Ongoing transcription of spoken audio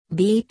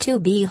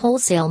B2B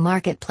wholesale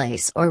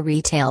marketplace or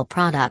retail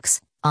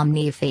products,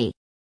 OmniFi.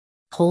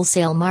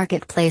 Wholesale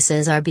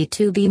marketplaces are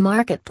B2B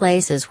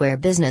marketplaces where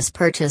business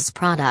purchase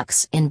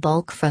products in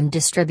bulk from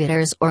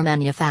distributors or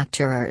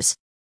manufacturers.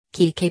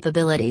 Key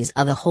capabilities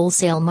of a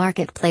wholesale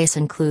marketplace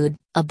include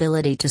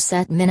ability to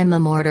set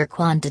minimum order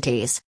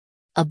quantities,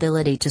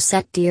 ability to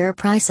set tier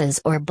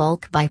prices or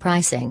bulk buy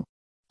pricing,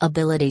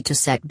 ability to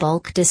set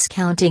bulk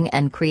discounting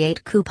and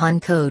create coupon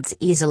codes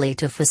easily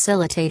to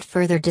facilitate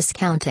further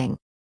discounting,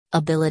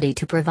 ability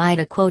to provide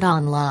a quote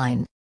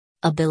online,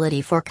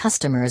 ability for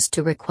customers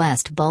to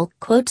request bulk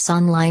quotes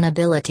online,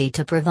 ability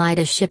to provide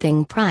a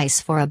shipping price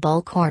for a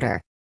bulk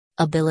order,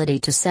 ability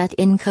to set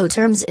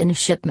Incoterms in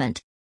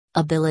shipment,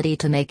 ability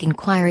to make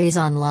inquiries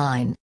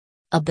online,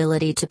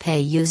 ability to pay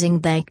using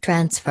bank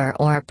transfer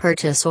or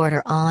purchase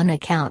order on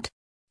account,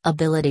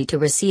 ability to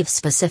receive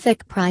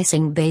specific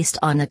pricing based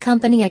on a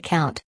company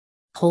account.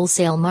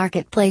 Wholesale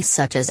marketplace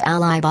such as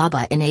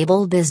Alibaba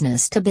enable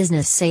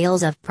business-to-business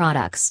sales of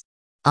products.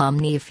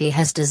 OmniFi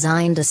has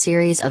designed a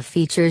series of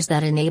features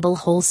that enable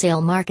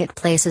wholesale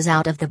marketplaces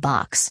out of the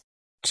box.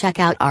 Check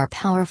out our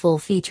powerful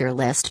feature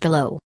list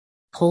below.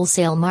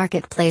 Wholesale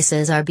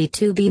marketplaces are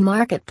B2B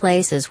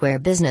marketplaces where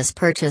business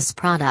purchase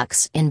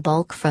products in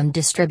bulk from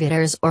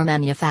distributors or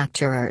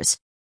manufacturers.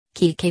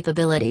 Key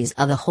capabilities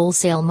of a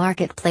wholesale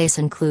marketplace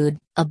include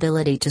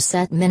ability to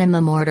set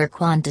minimum order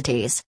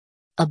quantities,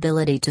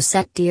 ability to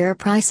set tier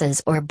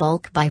prices or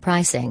bulk buy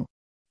pricing,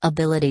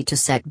 ability to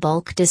set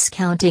bulk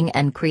discounting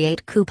and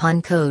create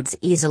coupon codes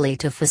easily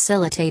to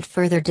facilitate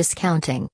further discounting,